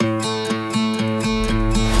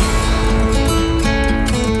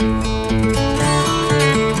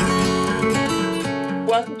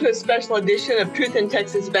a special edition of Truth in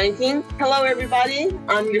Texas Banking. Hello, everybody.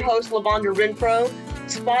 I'm your host, LaVonda Renfro,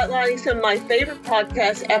 spotlighting some of my favorite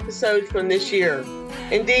podcast episodes from this year.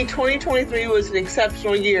 Indeed, 2023 was an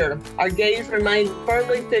exceptional year. Our gaze remained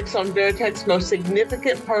firmly fixed on Veritech's most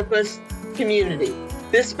significant purpose, community.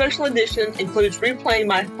 This special edition includes replaying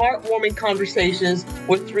my heartwarming conversations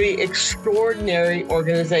with three extraordinary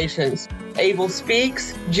organizations: Abel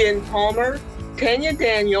Speaks, Jen Palmer, Tania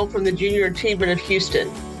Daniel from the Junior Achievement of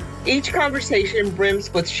Houston. Each conversation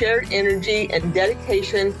brims with shared energy and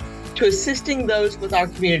dedication to assisting those with our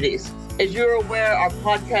communities. As you're aware, our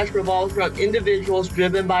podcast revolves around individuals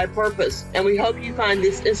driven by purpose, and we hope you find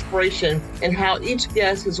this inspiration in how each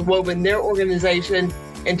guest has woven their organization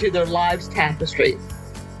into their lives' tapestry.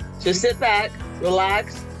 So sit back,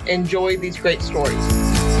 relax, enjoy these great stories.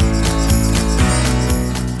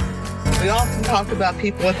 We often talk about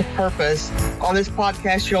people with a purpose. On this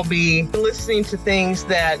podcast, you'll be listening to things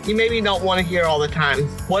that you maybe don't want to hear all the time.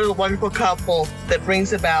 What a wonderful couple that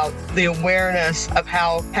brings about the awareness of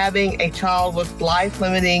how having a child with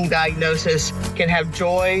life-limiting diagnosis can have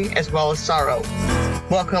joy as well as sorrow.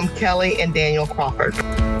 Welcome, Kelly and Daniel Crawford.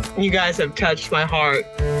 You guys have touched my heart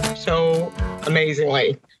so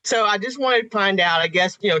amazingly. So I just wanted to find out,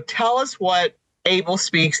 tell us what Abel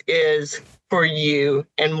Speaks is for you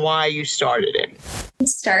and why you started it.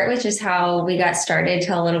 Let's start with just how we got started,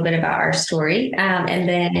 tell a little bit about our story. And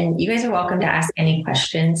then you guys are welcome to ask any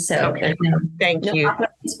questions. So okay. Thank you.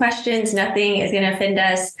 These questions, nothing is going to offend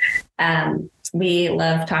us. We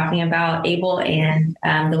love talking about Abel and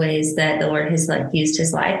the ways that the Lord has used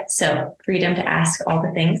his life. So freedom to ask all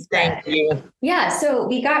the things. Thank you. Yeah. So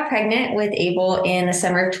we got pregnant with Abel in the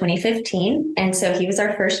summer of 2015. And so he was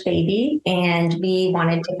our first baby and we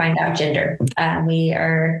wanted to find out gender. We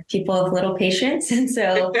are people of little patience. And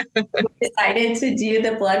so we decided to do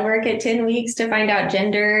the blood work at 10 weeks to find out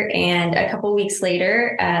gender. And a couple weeks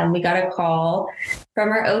later, we got a call from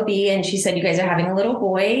our OB and she said, you guys are having a little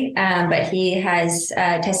boy, but he has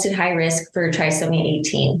tested high risk for trisomy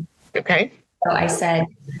 18. Okay. So I said,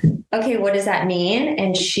 okay, what does that mean?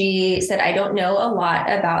 And she said, I don't know a lot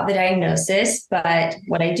about the diagnosis, but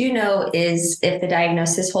what I do know is if the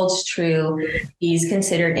diagnosis holds true, he's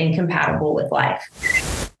considered incompatible with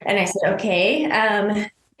life. And I said, okay.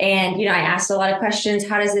 And, I asked a lot of questions.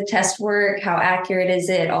 How does the test work? How accurate is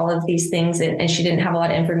it? All of these things. And she didn't have a lot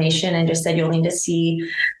of information and just said, you'll need to see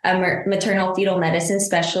a maternal fetal medicine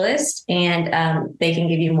specialist and they can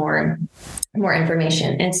give you more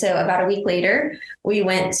information. And so about a week later, we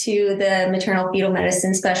went to the maternal fetal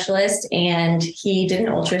medicine specialist and he did an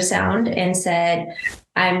ultrasound and said,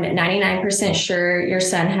 I'm 99% sure your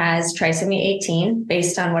son has trisomy 18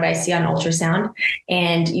 based on what I see on ultrasound,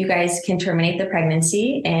 and you guys can terminate the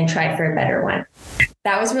pregnancy and try for a better one.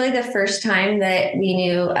 That was really the first time that we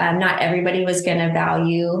knew not everybody was going to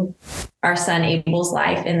value our son Abel's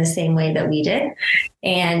life in the same way that we did.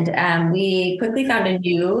 And we quickly found a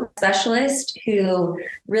new specialist who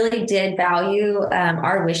really did value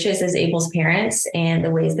our wishes as Abel's parents and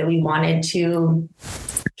the ways that we wanted to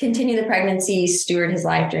continue the pregnancy, steward his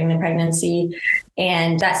life during the pregnancy.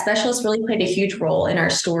 And that specialist really played a huge role in our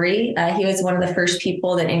story. He was one of the first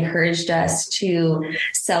people that encouraged us to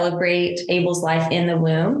celebrate Abel's life in the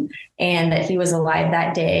womb and that he was alive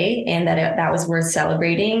that day and that that was worth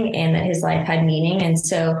celebrating and that his life had meaning. And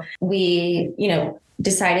so we,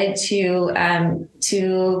 decided to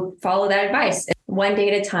follow that advice. One day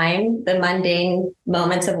at a time, the mundane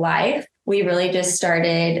moments of life, we really just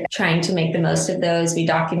started trying to make the most of those. We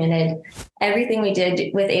documented everything we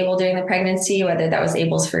did with Abel during the pregnancy, whether that was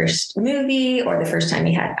Abel's first movie or the first time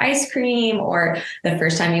he had ice cream or the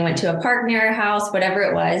first time he went to a park near our house, whatever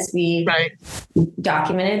it was, we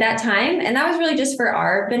documented that time. And that was really just for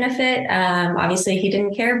our benefit. Obviously he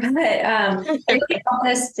didn't care, but it really helped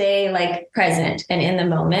us stay present and in the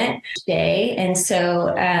moment today. And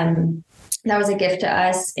so, that was a gift to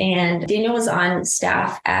us. And Daniel was on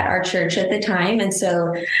staff at our church at the time. And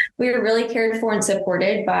so we were really cared for and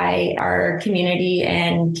supported by our community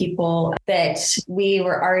and people that we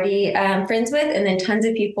were already friends with. And then tons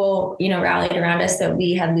of people, rallied around us that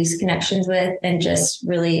we had loose connections with and just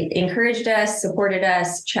really encouraged us, supported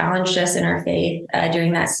us, challenged us in our faith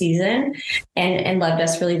during that season and loved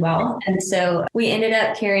us really well. And so we ended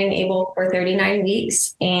up carrying Abel for 39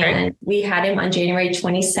 weeks and we had him on January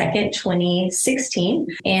 22nd, 2016.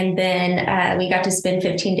 And then we got to spend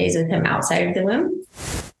 15 days with him outside of the womb.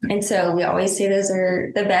 And so we always say those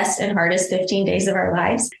are the best and hardest 15 days of our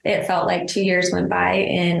lives. It felt like 2 years went by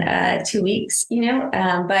in 2 weeks,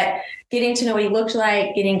 but getting to know what he looked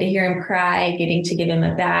like, getting to hear him cry, getting to give him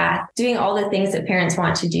a bath, doing all the things that parents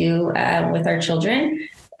want to do with our children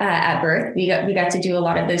at birth. We got to do a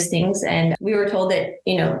lot of those things, and we were told that,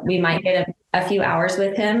 we might get a few hours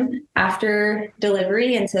with him after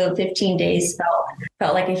delivery. And so 15 days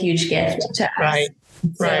felt like a huge gift to us.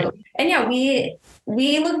 Right. And yeah,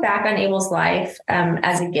 we look back on Abel's life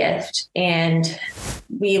as a gift, and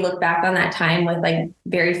we look back on that time with like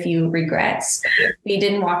very few regrets. We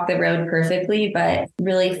didn't walk the road perfectly, but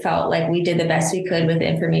really felt like we did the best we could with the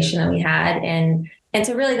information that we had. And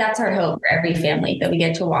so really that's our hope for every family that we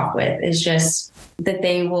get to walk with, is just that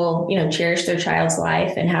they will, cherish their child's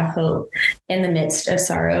life and have hope in the midst of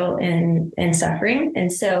sorrow and suffering.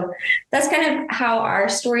 And so that's kind of how our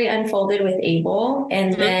story unfolded with Abel.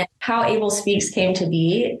 And then how Abel Speaks came to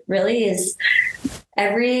be really is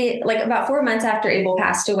about 4 months after Abel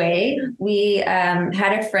passed away, we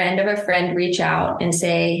had a friend of a friend reach out and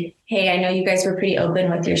say, hey, I know you guys were pretty open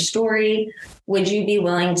with your story. Would you be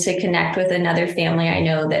willing to connect with another family I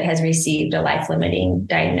know that has received a life-limiting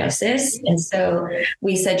diagnosis? And so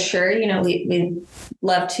we said, sure, we'd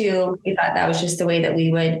love to. We thought that was just the way that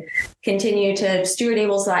we would continue to steward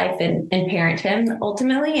Abel's life and parent him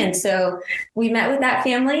ultimately. And so we met with that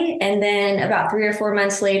family. And then about 3 or 4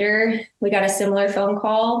 months later, we got a similar phone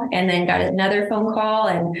call, and then got another phone call,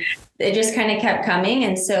 and it just kind of kept coming.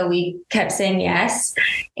 And so we kept saying yes.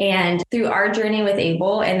 And through our journey with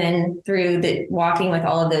Abel, and then through the walking with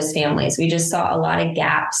all of those families, we just saw a lot of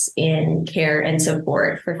gaps in care and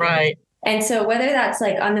support for families. Right. And so whether that's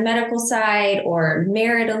like on the medical side or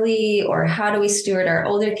maritally, or how do we steward our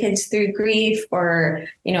older kids through grief, or,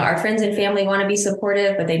 our friends and family want to be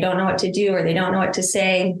supportive, but they don't know what to do, or they don't know what to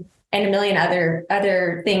say, and a million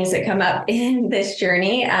other things that come up in this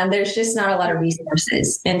journey. There's just not a lot of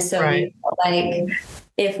resources. And so we felt like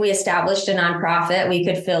if we established a nonprofit, we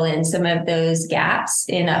could fill in some of those gaps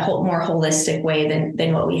in a more holistic way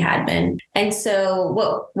than what we had been. And so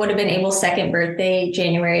what would have been Abel's second birthday,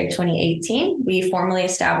 January of 2018, we formally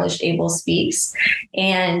established Abel Speaks.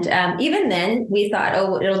 And even then we thought,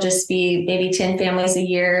 it'll just be maybe 10 families a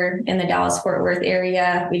year in the Dallas-Fort Worth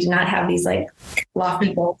area. We did not have these like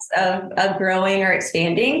lofty goals of growing or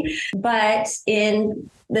expanding. But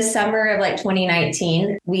in the summer of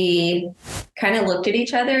 2019, we kind of looked at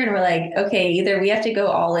each other and were like, okay, either we have to go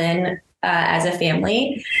all in as a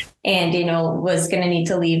family, and was going to need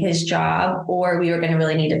to leave his job, or we were going to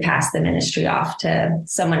really need to pass the ministry off to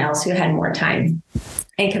someone else who had more time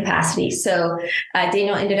and capacity. So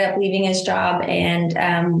Daniel ended up leaving his job,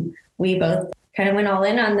 and we both kind of went all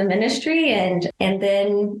in on the ministry. And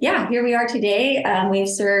then, here we are today. We've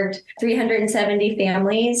served 370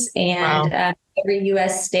 families, and every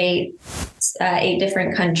U.S. state, 8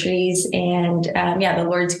 different countries. And the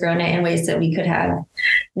Lord's grown it in ways that we could have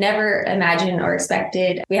never imagined or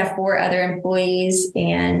expected. We have 4 other employees,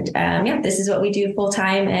 and this is what we do full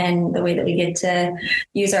time, and the way that we get to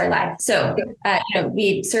use our life. So,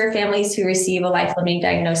 we serve families who receive a life-limiting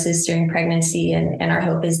diagnosis during pregnancy, and our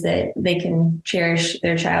hope is that they can cherish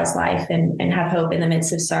their child's life and have hope in the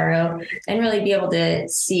midst of sorrow, and really be able to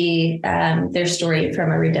see their story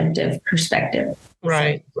from a redemptive perspective.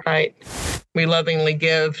 Right. We lovingly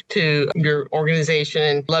give to your organization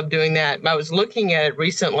and love doing that. I was looking at it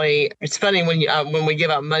recently. It's funny when we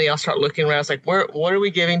give out money, I'll start looking around. It's like, what are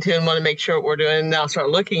we giving to, and want to make sure what we're doing. And I'll start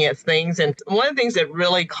looking at things. And one of the things that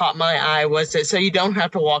really caught my eye was that so you don't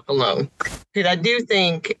have to walk alone. Because I do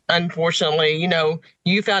think, unfortunately,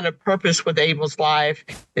 you found a purpose with Abel's life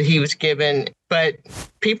that he was given, but some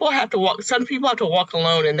people have to walk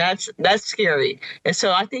alone, and that's scary. And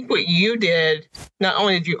so I think what you did, not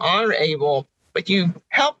only did you honor Abel, but you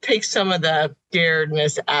helped take some of the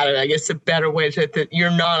scaredness out of it. I guess a better way to that you're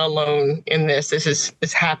not alone in this.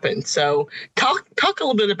 This happened. So talk a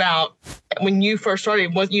little bit about when you first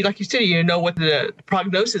started. Like you said, you know what the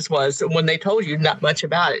prognosis was when they told you not much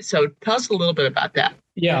about it. So tell us a little bit about that.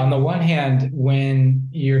 Yeah, on the one hand, when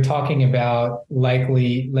you're talking about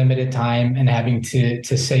likely limited time and having to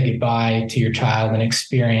say goodbye to your child and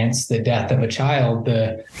experience the death of a child,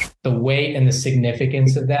 the weight and the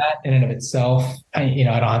significance of that in and of itself, I don't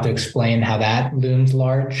have to explain how that looms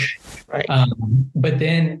large. Right. But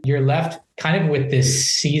then you're left kind of with this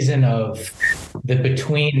season of the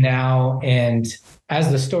between now and as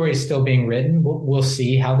the story is still being written, we'll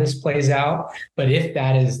see how this plays out. But if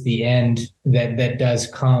that is the end that does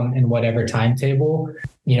come in whatever timetable,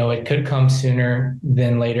 it could come sooner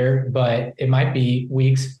than later, but it might be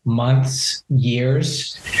weeks, months,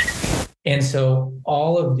 years. And so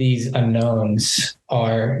all of these unknowns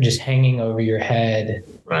are just hanging over your head.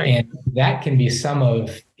 Right. And that can be some of,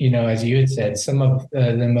 as you had said, some of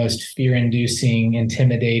the most fear-inducing,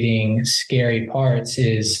 intimidating, scary parts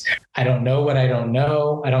is I don't know what I don't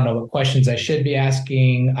know. I don't know what questions I should be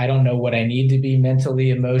asking. I don't know what I need to be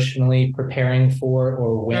mentally, emotionally preparing for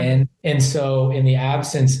or when. And so in the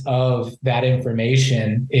absence of that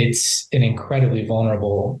information, it's an incredibly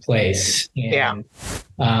vulnerable place. And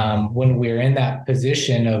when we're in that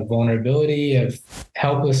position of vulnerability, of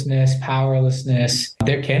helplessness, powerlessness,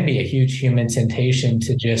 there can be a huge human temptation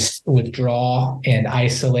to just withdraw and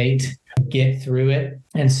isolate, get through it.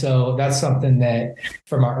 And so that's something that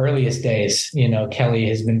from our earliest days, Kelly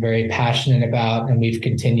has been very passionate about, and we've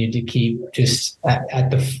continued to keep just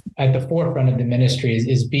at the forefront of the ministry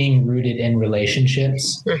is being rooted in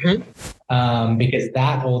relationships, because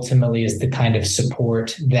that ultimately is the kind of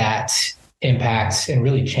support that impacts and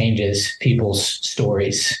really changes people's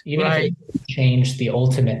stories, even if it doesn't change the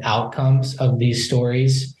ultimate outcomes of these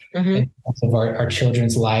stories. In terms of our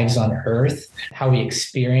children's lives on earth, how we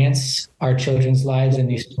experience our children's lives in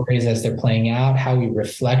these stories as they're playing out, how we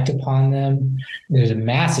reflect upon them. There's a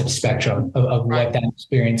massive spectrum of what that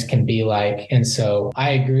experience can be like. And so I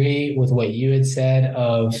agree with what you had said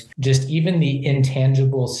of just even the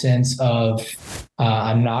intangible sense of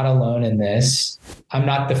I'm not alone in this. I'm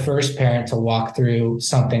not the first parent to walk through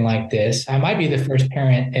something like this. I might be the first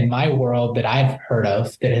parent in my world that I've heard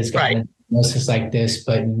of that has gotten diagnosis like this,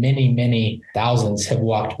 but many, many thousands have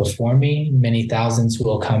walked before me. Many thousands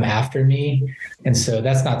will come after me. And so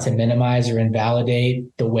that's not to minimize or invalidate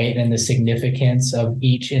the weight and the significance of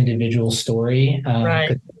each individual story.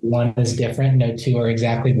 Because one is different. No two are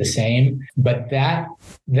exactly the same. But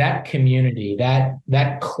that community,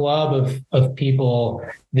 that club of people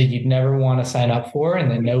that you'd never want to sign up for and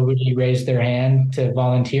that nobody raised their hand to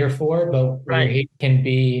volunteer for, but it can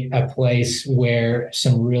be a place where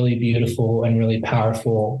some really beautiful and really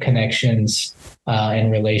powerful connections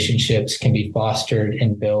and relationships can be fostered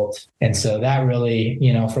and built. And so that really,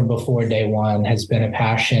 from before day one has been a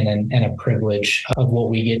passion and a privilege of what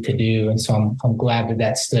we get to do. And so I'm glad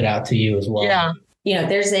that stood out to you as well. Yeah.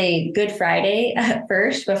 There's a Good Friday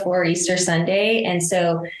first before Easter Sunday. And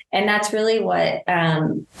that's really what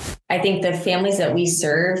I think the families that we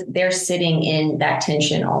serve, they're sitting in that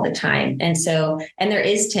tension all the time. And there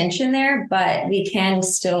is tension there, but we can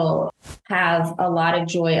still have a lot of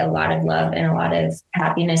joy, a lot of love, and a lot of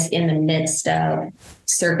happiness in the midst of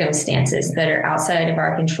circumstances that are outside of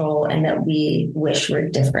our control and that we wish were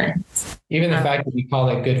different. Even the fact that we call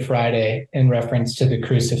it Good Friday in reference to the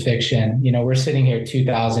crucifixion, we're sitting here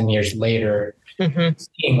 2,000 years later,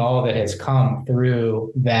 seeing all that has come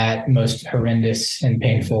through that most horrendous and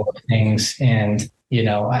painful things. And,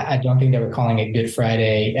 I don't think they were calling it Good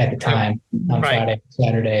Friday at the time on Friday,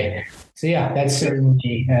 Saturday. So yeah, that's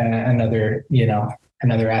certainly another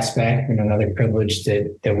aspect and another privilege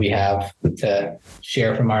that we have to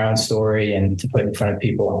share from our own story and to put in front of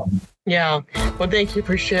people. Yeah. Well, thank you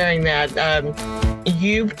for sharing that.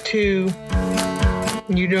 You two,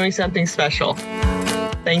 you're doing something special.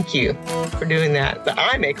 Thank you for doing that. But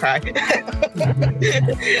I may cry.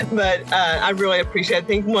 But I really appreciate it. I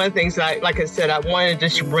think one of the things that like I said, I wanted to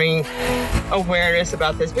just bring awareness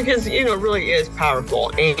about this because, it really is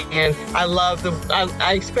powerful. And I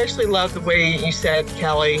I especially love the way you said,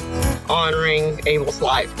 Kelly, honoring Abel's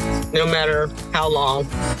life, no matter how long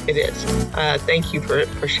it is. Thank you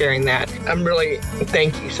for sharing that.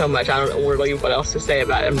 Thank you so much. I don't know really what else to say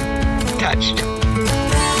about it. I'm touched.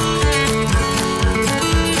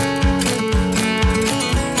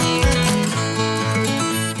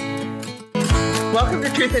 Welcome to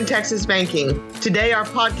Truth in Texas Banking. Today, our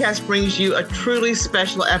podcast brings you a truly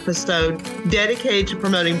special episode dedicated to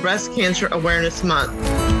promoting Breast Cancer Awareness Month.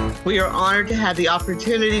 We are honored to have the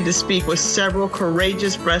opportunity to speak with several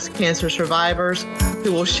courageous breast cancer survivors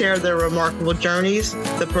who will share their remarkable journeys,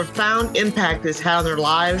 the profound impact it's had on their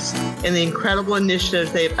lives, and the incredible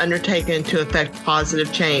initiatives they have undertaken to effect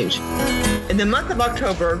positive change. In the month of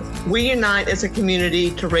October, we unite as a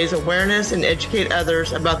community to raise awareness and educate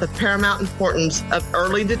others about the paramount importance of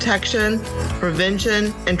early detection,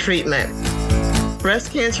 prevention, and treatment.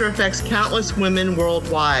 Breast cancer affects countless women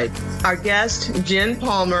worldwide. Our guest, Jen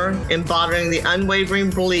Palmer, embodying the unwavering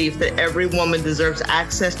belief that every woman deserves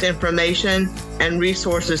access to information and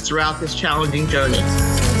resources throughout this challenging journey.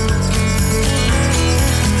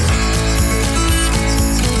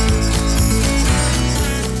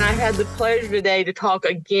 I had the pleasure today to talk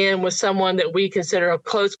again with someone that we consider a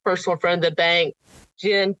close personal friend of the bank,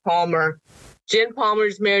 Jen Palmer. Jen Palmer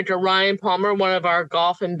is married to Ryan Palmer, one of our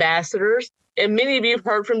golf ambassadors. And many of you have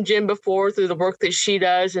heard from Jen before through the work that she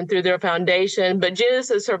does and through their foundation, but Jen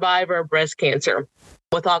is a survivor of breast cancer.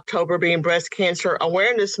 With October being Breast Cancer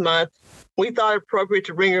Awareness Month, we thought it appropriate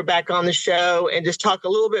to bring her back on the show and just talk a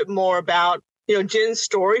little bit more about, Jen's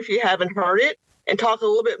story, if you haven't heard it, and talk a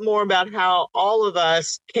little bit more about how all of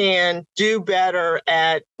us can do better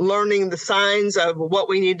at learning the signs of what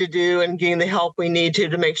we need to do and getting the help we need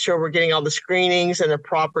to make sure we're getting all the screenings and the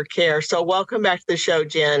proper care. So welcome back to the show,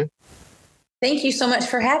 Jen. Thank you so much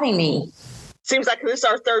for having me. Seems like this is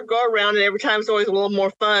our third go around, and every time it's always a little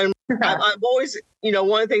more fun. I've always,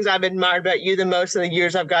 one of the things I've admired about you the most in the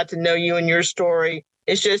years I've got to know you and your story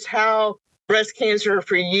is just how breast cancer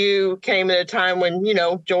for you came at a time when,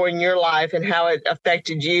 during your life and how it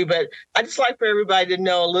affected you. But I'd just like for everybody to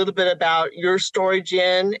know a little bit about your story,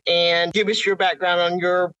 Jen, and give us your background on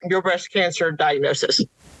your breast cancer diagnosis.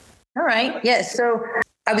 All right. Yes. So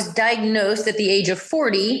I was diagnosed at the age of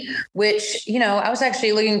 40, which, I was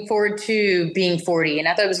actually looking forward to being 40, and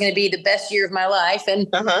I thought it was going to be the best year of my life. And,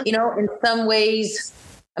 in some ways,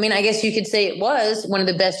 I guess you could say it was one of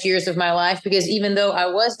the best years of my life, because even though I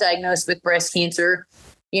was diagnosed with breast cancer,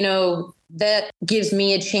 that gives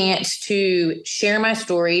me a chance to share my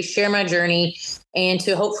story, share my journey, and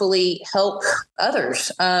to hopefully help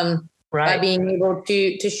others by being able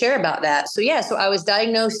to share about that. So I was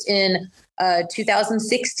diagnosed in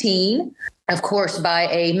 2016, of course, by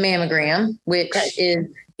a mammogram, which is,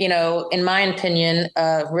 in my opinion,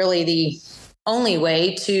 really the only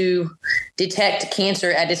way to detect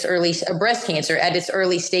cancer at its breast cancer at its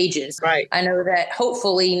early stages. Right. I know that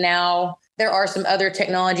hopefully now there are some other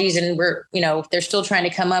technologies, and they're still trying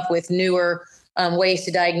to come up with newer ways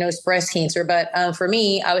to diagnose breast cancer. But for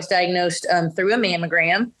me, I was diagnosed through a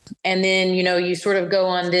mammogram. And then, you sort of go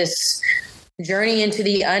on this journey into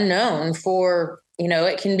the unknown for,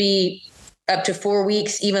 it can be up to 4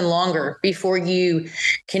 weeks, even longer, before you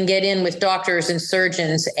can get in with doctors and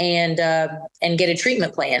surgeons and get a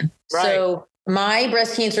treatment plan. Right. So my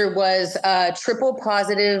breast cancer was triple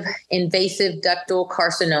positive invasive ductal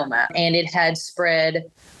carcinoma, and it had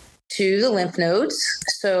spread to the lymph nodes.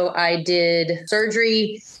 So I did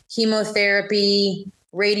surgery, chemotherapy,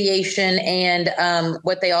 radiation, and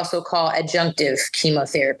what they also call adjunctive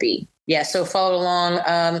chemotherapy. Yeah, so followed along.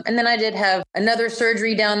 And then I did have another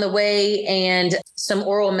surgery down the way and some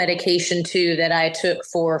oral medication too that I took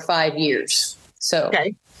for 5 years. So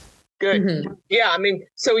okay, good. Mm-hmm. Yeah,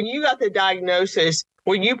 so when you got the diagnosis,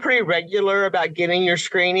 were you pretty regular about getting your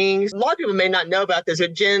screenings? A lot of people may not know about this,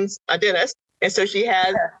 but Jen's a dentist, and so she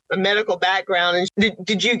has a medical background. And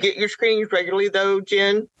did you get your screenings regularly though,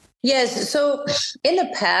 Jen? Yes. So in the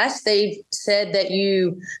past, they've said that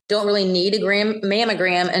you don't really need a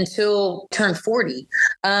mammogram until turn 40.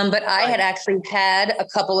 But I had actually had a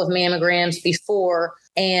couple of mammograms before,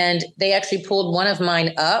 and they actually pulled one of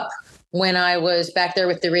mine up when I was back there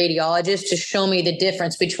with the radiologist to show me the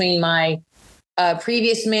difference between my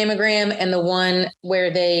previous mammogram and the one where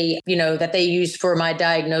they, that they used for my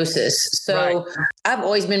diagnosis. So I've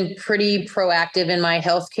always been pretty proactive in my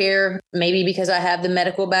healthcare, maybe because I have the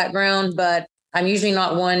medical background, but I'm usually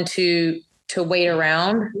not one to wait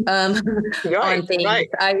around on things. Right.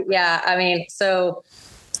 I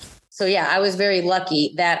was very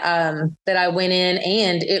lucky that I went in,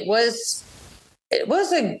 and it was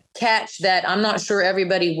a catch that I'm not sure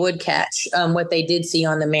everybody would catch what they did see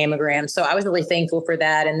on the mammogram. So I was really thankful for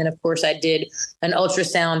that. And then, of course, I did an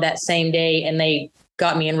ultrasound that same day, and they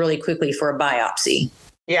got me in really quickly for a biopsy.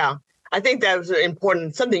 Yeah, I think that was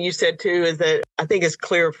important. Something you said, too, is that I think is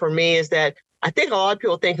clear for me is that I think a lot of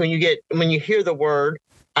people think when you hear the word,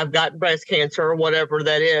 I've got breast cancer or whatever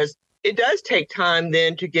that is, it does take time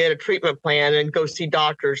then to get a treatment plan and go see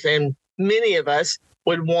doctors. And many of us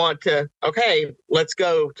would want to, okay, let's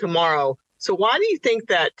go tomorrow. So why do you think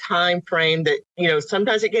that time frame that,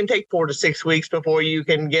 sometimes it can take 4 to 6 weeks before you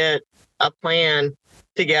can get a plan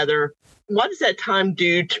together? What does that time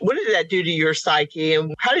do? What did that do to your psyche?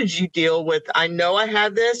 And how did you deal with, I know I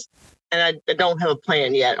have this and I don't have a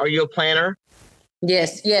plan yet. Are you a planner?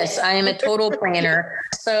 Yes, I am a total planner.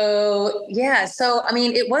 So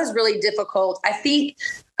it was really difficult.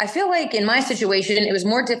 I feel like in my situation, it was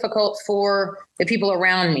more difficult for the people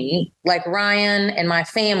around me, like Ryan and my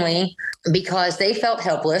family, because they felt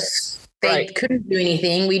helpless. They couldn't do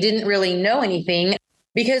anything. We didn't really know anything,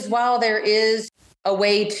 because while there is a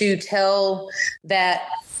way to tell that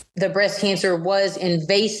the breast cancer was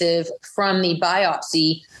invasive from the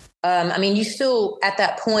biopsy, you still, at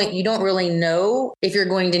that point, you don't really know if you're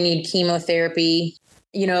going to need chemotherapy,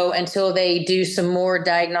 until they do some more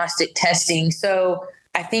diagnostic testing. So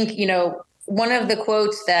I think, one of the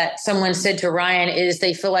quotes that someone said to Ryan is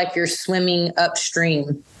they feel like you're swimming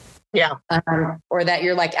upstream. Yeah. Or that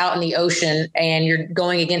you're like out in the ocean and you're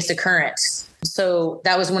going against the currents. So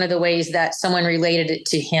that was one of the ways that someone related it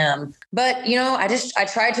to him. But, you know, I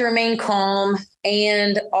tried to remain calm.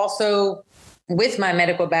 And also with my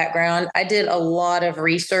medical background, I did a lot of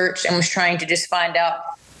research and was trying to just find out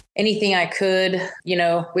anything I could, you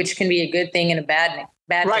know, which can be a good thing and a bad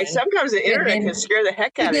right. thing. Sometimes the internet can scare the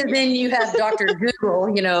heck out of you. Then you have Dr.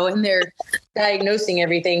 Google, you know, and they're diagnosing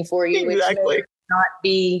everything for you, Exactly. which may not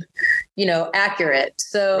be, you know, accurate.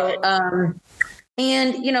 So, right.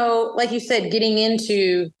 And, you know, like you said, getting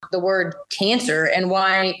into the word cancer and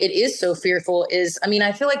why it is so fearful is, I mean,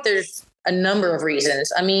 I feel like there's a number of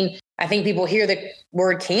reasons. I mean, I think people hear the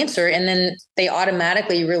word cancer and then they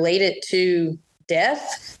automatically relate it to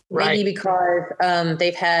death, right. maybe because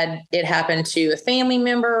they've had it happen to a family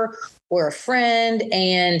member or a friend.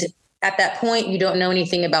 And at that point, you don't know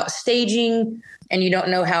anything about staging. And you don't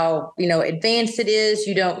know how, you know, advanced it is.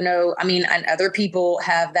 You don't know. I mean, and other people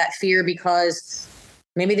have that fear because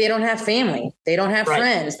maybe they don't have family. They don't have right.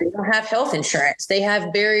 friends. They don't have health insurance. They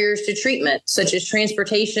have barriers to treatment, such as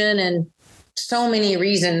transportation and so many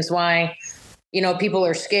reasons why, you know, people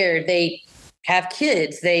are scared. They have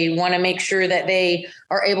kids. They want to make sure that they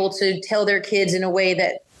are able to tell their kids in a way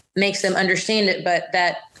that makes them understand it, but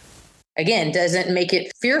that, again, doesn't make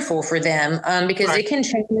it fearful for them because right. it can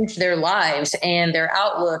change their lives and their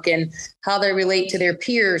outlook and how they relate to their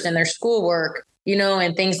peers and their schoolwork, you know,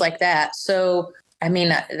 and things like that. So, I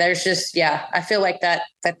mean, there's just, I feel like that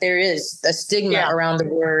there is a stigma around the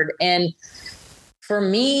word. And for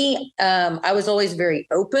me, I was always very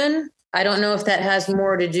open. I don't know if that has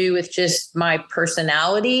more to do with just my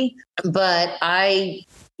personality, but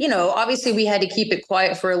you know, obviously we had to keep it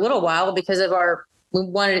quiet for a little while because of we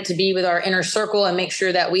wanted it to be with our inner circle and make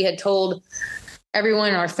sure that we had told everyone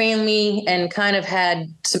in our family and kind of had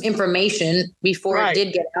some information before right. it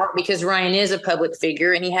did get out, because Ryan is a public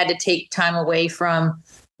figure and he had to take time away from,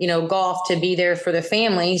 you know, golf to be there for the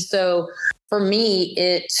family. So for me,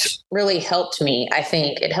 it really helped me. I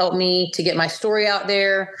think it helped me to get my story out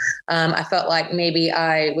there. I felt like maybe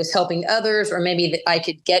I was helping others, or maybe that I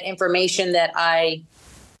could get information that I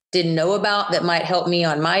didn't know about that might help me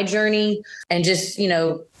on my journey, and just, you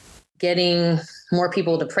know, getting more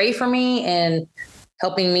people to pray for me and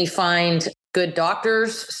helping me find good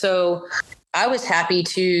doctors. So I was happy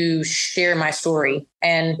to share my story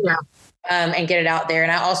and get it out there.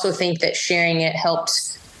 And I also think that sharing it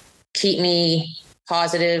helped keep me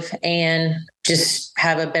positive and just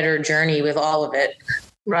have a better journey with all of it.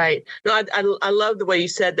 Right. No, I love the way you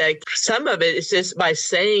said that. Some of it is just by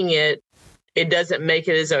saying it, it doesn't make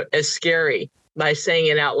it as scary by saying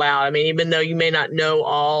it out loud. I mean, even though you may not know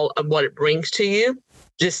all of what it brings to you,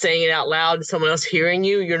 just saying it out loud and someone else hearing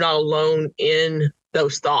you, you're not alone in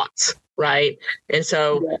those thoughts. Right. And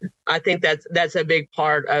so I think that's a big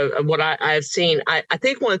part of what I've seen. I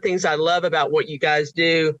think one of the things I love about what you guys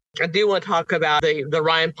do, I do want to talk about the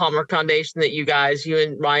Ryan Palmer Foundation that you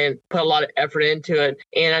and Ryan put a lot of effort into it.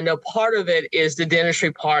 And I know part of it is the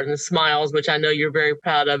dentistry part and the smiles, which I know you're very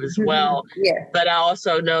proud of as well. Yeah. But I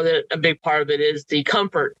also know that a big part of it is the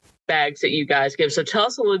comfort bags that you guys give. So tell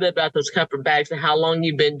us a little bit about those comfort bags and how long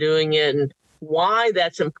you've been doing it and why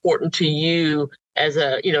that's important to you as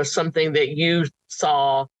something that you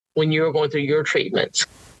saw when you were going through your treatments.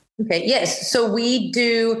 Okay. Yes. So we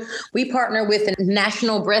partner with the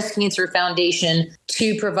National Breast Cancer Foundation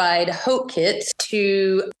to provide hope kits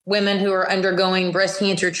to women who are undergoing breast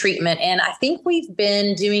cancer treatment. And I think we've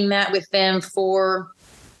been doing that with them for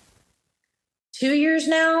 2 years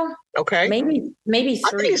now. Okay. Maybe 3.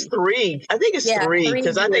 I think it's 3. I think it's 3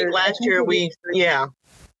 because I think last year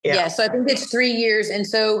Yeah. So I think it's 3 years. And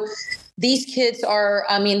so these kits are,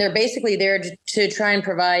 I mean, they're basically there to try and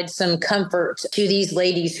provide some comfort to these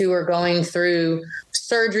ladies who are going through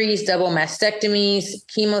surgeries, double mastectomies,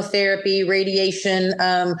 chemotherapy, radiation.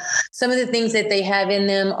 Some of the things that they have in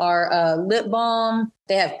them are lip balm.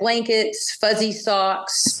 They have blankets, fuzzy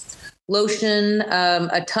socks, lotion,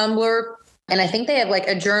 a tumbler. And I think they have like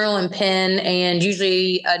a journal and pen and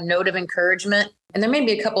usually a note of encouragement. And there may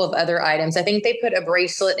be a couple of other items. I think they put a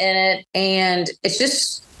bracelet in it, and it's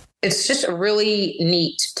just really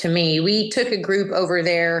neat to me. We took a group over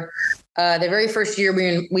there the very first year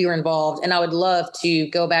we were involved, and I would love to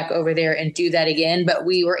go back over there and do that again. But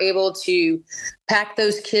we were able to pack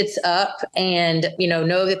those kits up and,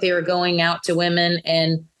 know that they were going out to women.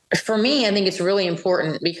 And for me, I think it's really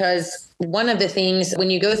important because one of the things when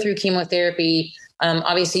you go through chemotherapy,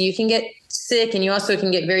 obviously you can get sick and you also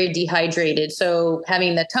can get very dehydrated. So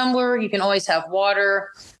having the tumbler, you can always have water.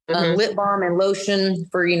 lip balm and lotion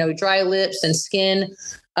for, dry lips and skin.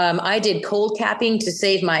 I did cold capping to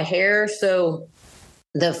save my hair. So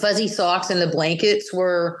the fuzzy socks and the blankets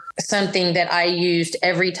were something that I used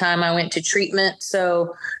every time I went to treatment.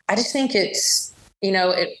 So I just think it's,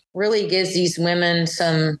 it really gives these women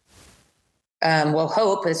some,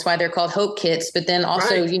 hope. That's why they're called hope kits. But then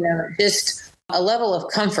also, just a level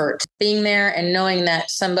of comfort being there and knowing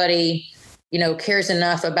that somebody, cares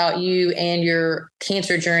enough about you and your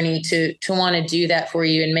cancer journey to want to do that for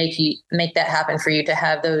you and make that happen for you to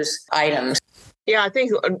have those items. Yeah, I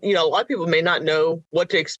think, a lot of people may not know what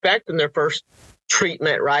to expect in their first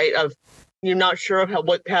treatment, right? You're not sure of how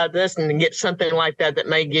this, and to get something like that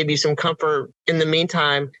may give you some comfort in the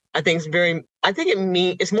meantime. I think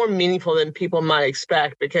it's more meaningful than people might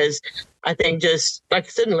expect, because I think, just like I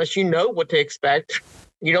said, unless you know what to expect,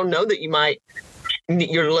 you don't know that your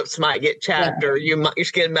lips might get chapped, or your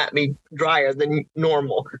skin might be drier than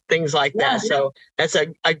normal, things like that. So that's a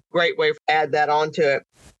great way to add that onto it.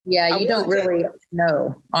 Yeah, you don't really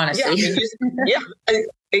know, honestly. Yeah,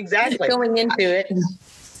 exactly. Going into it.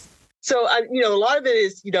 So, a lot of it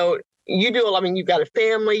is, you do you've got a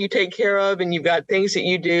family you take care of, and you've got things that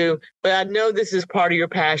you do, but I know this is part of your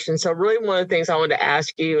passion. So really one of the things I wanted to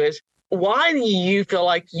ask you is, why do you feel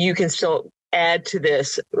like you can still add to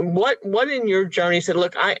this? What in your journey said,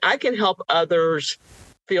 look, I can help others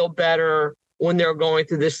feel better when they're going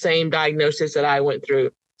through the same diagnosis that I went through?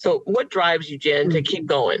 So what drives you, Jen, to keep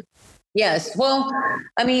going? Yes. Well,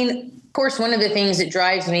 of course, one of the things that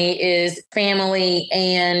drives me is family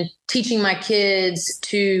and teaching my kids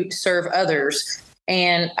to serve others.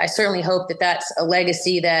 And I certainly hope that that's a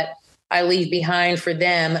legacy that I leave behind for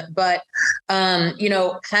them. But,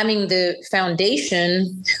 having the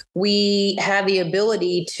foundation, we have the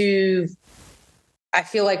ability to, I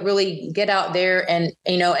feel like, really get out there and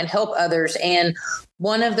help others. And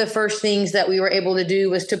one of the first things that we were able to do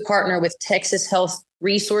was to partner with Texas Health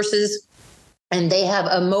Resources. And they have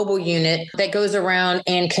a mobile unit that goes around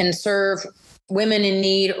and can serve women in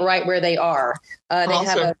need right where they are. They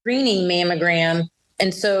have a screening mammogram.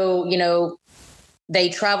 And so, they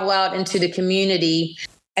travel out into the community,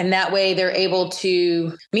 and that way they're able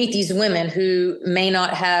to meet these women who may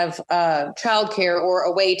not have childcare or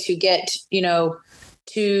a way to get,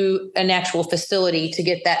 to an actual facility to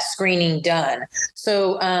get that screening done.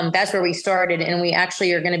 So that's where we started. And we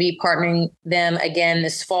actually are going to be partnering them again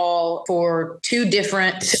this fall for 2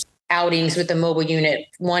 different outings with the mobile unit,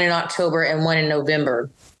 one in October and one in November.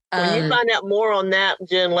 When you find out more on that,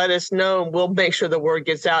 Jen, let us know. We'll make sure the word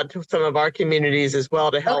gets out to some of our communities as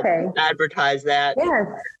well to help advertise that.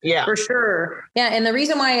 Yeah, for sure. Yeah. And the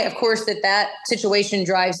reason why, of course, that situation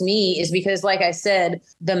drives me is because, like I said,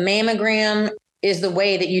 the mammogram is the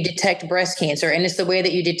way that you detect breast cancer, and it's the way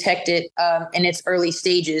that you detect it in its early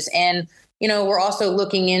stages. And, we're also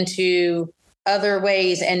looking into other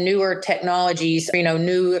ways and newer technologies,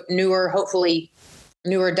 hopefully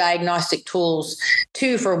newer diagnostic tools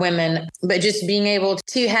too for women, but just being able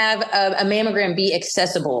to have a mammogram be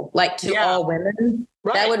accessible, like to all women.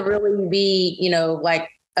 Right. That would really be, like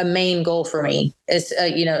a main goal for me is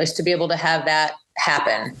to be able to have that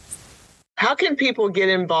happen. How can people get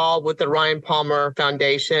involved with the Ryan Palmer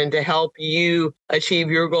Foundation to help you achieve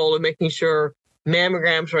your goal of making sure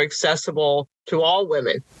mammograms are accessible to all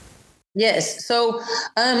women? Yes. So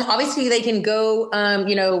obviously they can go,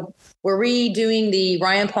 we're redoing the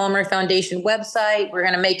Ryan Palmer Foundation website. We're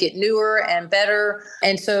going to make it newer and better.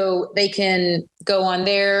 And so they can go on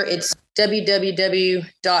there. It's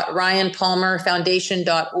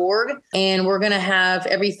www.ryanpalmerfoundation.org. And we're going to have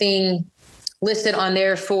everything listed on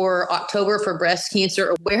there for October for Breast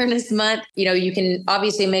Cancer Awareness Month. You can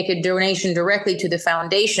obviously make a donation directly to the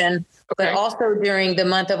foundation, but also during the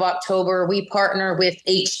month of October, we partner with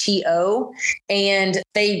HTO, and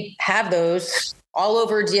they have those all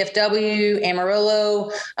over DFW,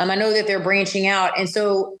 Amarillo. I know that they're branching out. And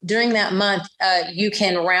so during that month, you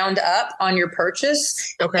can round up on your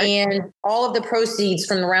purchase. And all of the proceeds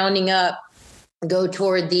from the rounding up go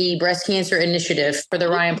toward the breast cancer initiative for the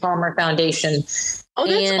Ryan Palmer Foundation. Oh,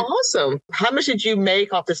 that's awesome. How much did you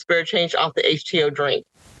make off the Spirit Change off the HTO drink?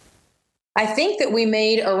 I think that we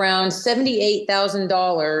made around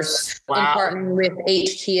 $78,000 in partnering with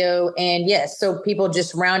HTO. And yes, so people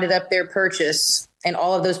just rounded up their purchase, and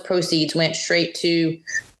all of those proceeds went straight to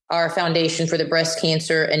our foundation for the breast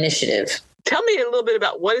cancer initiative. Tell me a little bit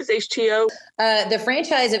about what is HTO? The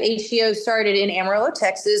franchise of HTO started in Amarillo,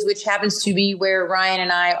 Texas, which happens to be where Ryan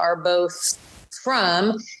and I are both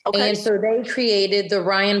from. Okay. And so they created the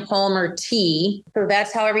Ryan Palmer tea. So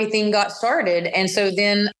that's how everything got started. And so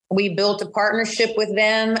then we built a partnership with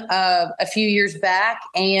them a few years back.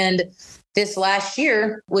 And this last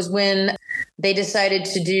year was when they decided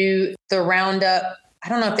to do the Roundup. I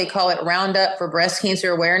don't know if they call it Roundup for breast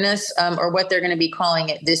cancer awareness or what they're going to be calling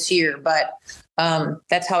it this year, but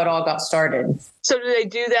that's how it all got started. So do they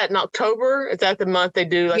do that in October? Is that the month they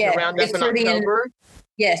do the Roundup in October?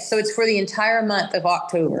 Yes. So it's for the entire month of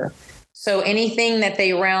October. So anything that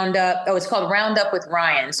they round up, it's called Roundup with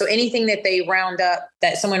Ryan. So anything that they round up,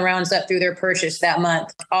 that someone rounds up through their purchase that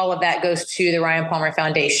month, all of that goes to the Ryan Palmer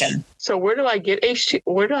Foundation. So where do I get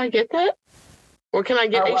Where do I get that? Where can I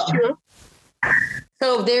get H2O?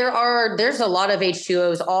 So there's a lot of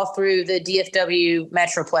H2Os all through the DFW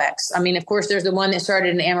Metroplex. I mean, of course, there's the one that started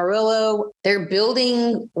in Amarillo. They're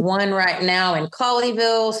building one right now in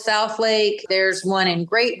Colleyville, Southlake. There's one in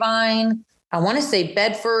Grapevine. I want to say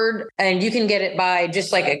Bedford, and you can get it by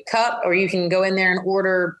just like a cup, or you can go in there and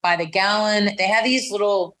order by the gallon. They have these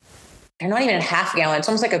little, they're not even a half gallon. It's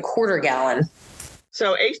almost like a quarter gallon.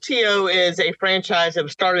 So H2O is a franchise that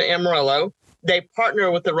was started in Amarillo. They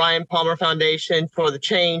partner with the Ryan Palmer Foundation for the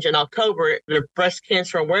change in October, the Breast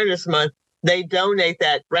Cancer Awareness Month. They donate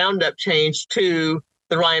that Roundup change to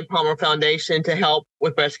the Ryan Palmer Foundation to help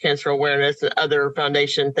with breast cancer awareness and other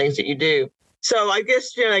foundation things that you do. So I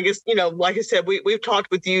guess, Jen, like I said, we've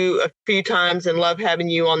talked with you a few times and love having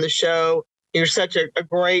you on the show. You're such a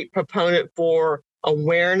great proponent for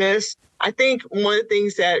awareness. I think one of the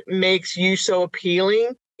things that makes you so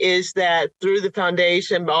appealing is that through the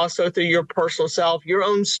foundation, but also through your personal self, your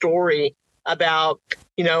own story about,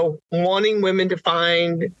 wanting women to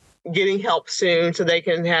find getting help soon so they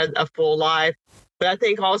can have a full life. But I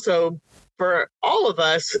think also for all of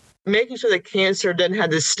us, making sure that cancer doesn't have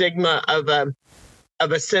the stigma of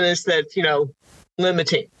a sentence that's,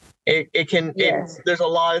 limiting. It can, there's a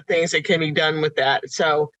lot of things that can be done with that.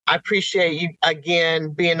 So I appreciate you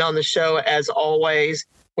again being on the show as always.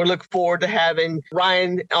 We look forward to having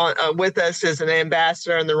Ryan with us as an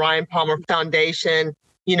ambassador in the Ryan Palmer Foundation.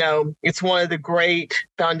 It's one of the great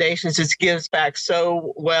foundations that gives back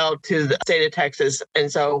so well to the state of Texas. And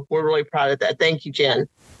so we're really proud of that. Thank you, Jen.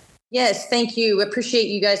 Yes, thank you. Appreciate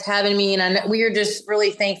you guys having me. And we are just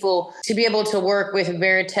really thankful to be able to work with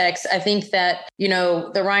Veritex. I think that,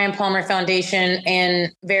 the Ryan Palmer Foundation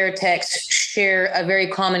and Veritex share a very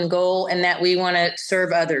common goal, and that we want to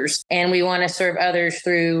serve others. And we want to serve others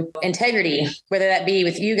through integrity, whether that be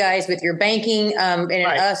with you guys, with your banking, and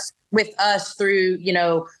right. with us through,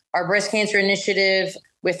 our breast cancer initiative,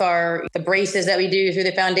 with the braces that we do through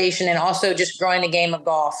the foundation, and also just growing the game of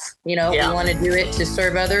golf. We want to do it to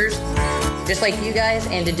serve others, just like you guys,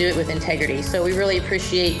 and to do it with integrity. So we really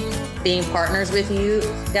appreciate being partners with you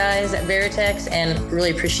guys at Veritex, and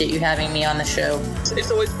really appreciate you having me on the show.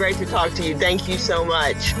 It's always great to talk to you. Thank you so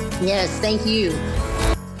much. Yes, thank you.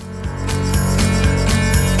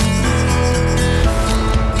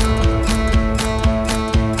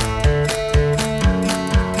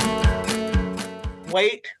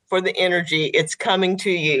 Wait for the energy. It's coming to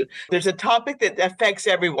you. There's a topic that affects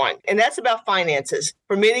everyone, and that's about finances.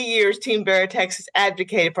 For many years, Team Veritex has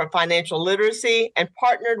advocated for financial literacy and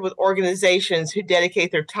partnered with organizations who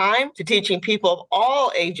dedicate their time to teaching people of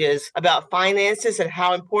all ages about finances and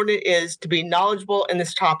how important it is to be knowledgeable in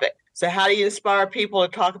this topic. So how do you inspire people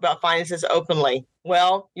to talk about finances openly?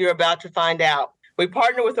 Well, you're about to find out. We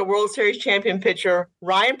partner with the World Series champion pitcher,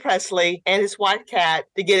 Ryan Presley, and his wife, Kat,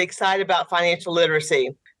 to get excited about financial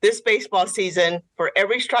literacy. This baseball season, for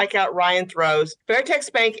every strikeout Ryan throws,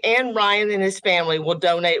 Veritex Bank and Ryan and his family will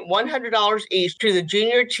donate $100 each to the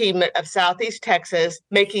Junior Achievement of Southeast Texas,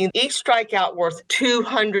 making each strikeout worth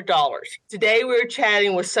 $200. Today, we're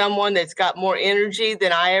chatting with someone that's got more energy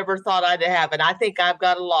than I ever thought I'd have, and I think I've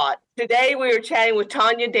got a lot. Today, we are chatting with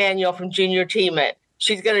Tania Daniel from Junior Achievement.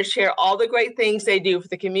 She's going to share all the great things they do for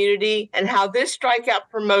the community and how this strikeout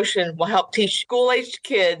promotion will help teach school-aged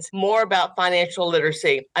kids more about financial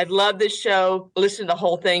literacy. I love this show. Listen to the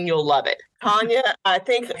whole thing. You'll love it. Tania, I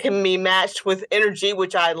think, can be matched with energy,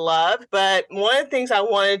 which I love. But one of the things I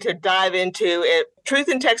wanted to dive into at Truth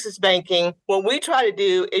in Texas Banking, what we try to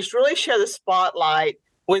do is really share the spotlight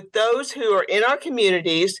with those who are in our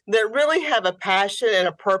communities that really have a passion and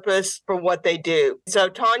a purpose for what they do. So,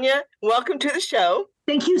 Tania, welcome to the show.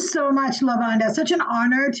 Thank you so much, LaVonda. Such an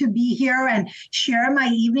honor to be here and share my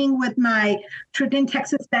evening with my Truth in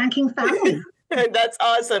Texas Banking family. That's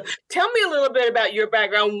awesome. Tell me a little bit about your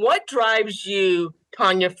background. What drives you,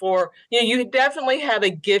 Tania, for, you definitely have a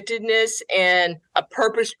giftedness and a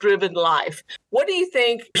purpose-driven life. What do you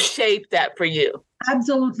think shaped that for you?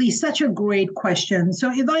 Absolutely. Such a great question.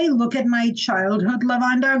 So if I look at my childhood,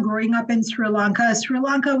 LaVonda, growing up in Sri Lanka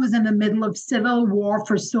was in the middle of civil war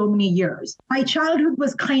for so many years. My childhood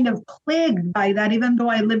was kind of plagued by that, even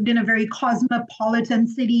though I lived in a very cosmopolitan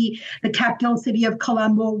city, the capital city of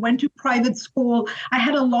Colombo, went to private school. I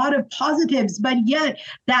had a lot of positives, but yet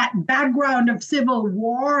that background of civil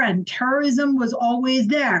war and terrorism was always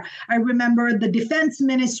there. I remember the defense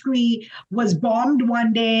ministry was bombed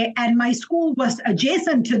one day, and my school was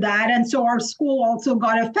adjacent to that. And so our school also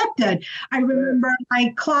got affected. I remember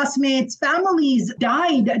my classmates' families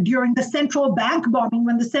died during the central bank bombing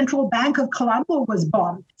when the central bank of Colombo was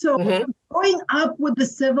bombed. So growing up with the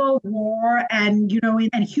Civil War and,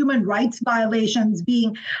 and human rights violations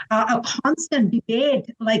being a constant debate,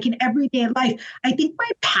 like in everyday life, I think my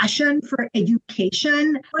passion for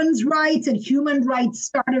education, women's rights and human rights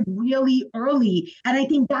started really early. And I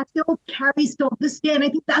think that still carries till this day. And I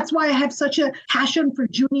think that's why I have such a passion for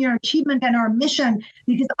junior achievement and our mission,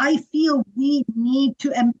 because I feel we need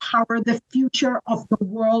to empower the future of the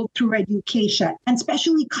world through education. And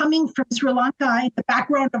especially coming from Sri Lanka, in the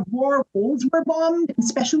background of war, schools were bombed,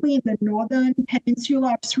 especially in the northern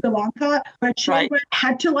peninsula of Sri Lanka, where children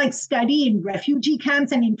had to study in refugee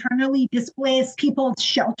camps and internally displaced people's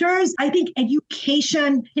shelters. I think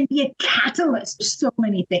education can be a catalyst for so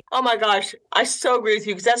many things. Oh my gosh, I so agree with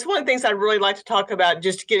you, because that's one of the things I'd really like to talk about,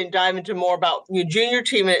 just to dive into more about junior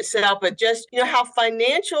achievement itself, but just how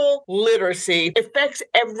financial literacy affects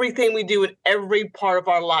everything we do in every part of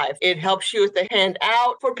our life. It helps you with the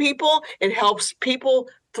handout for people. It helps people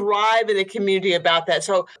thrive in the community about that.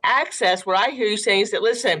 So access, what I hear you saying is that,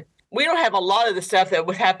 listen, we don't have a lot of the stuff that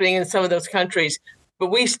was happening in some of those countries, but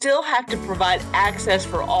we still have to provide access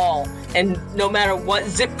for all. And no matter what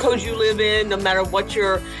zip code you live in, no matter what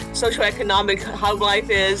your socioeconomic how life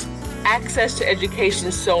is, access to education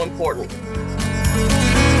is so important.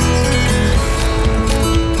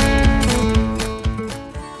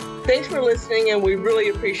 Thanks for listening, and we really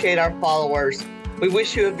appreciate our followers. We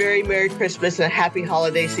wish you a very Merry Christmas and a happy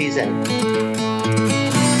holiday season.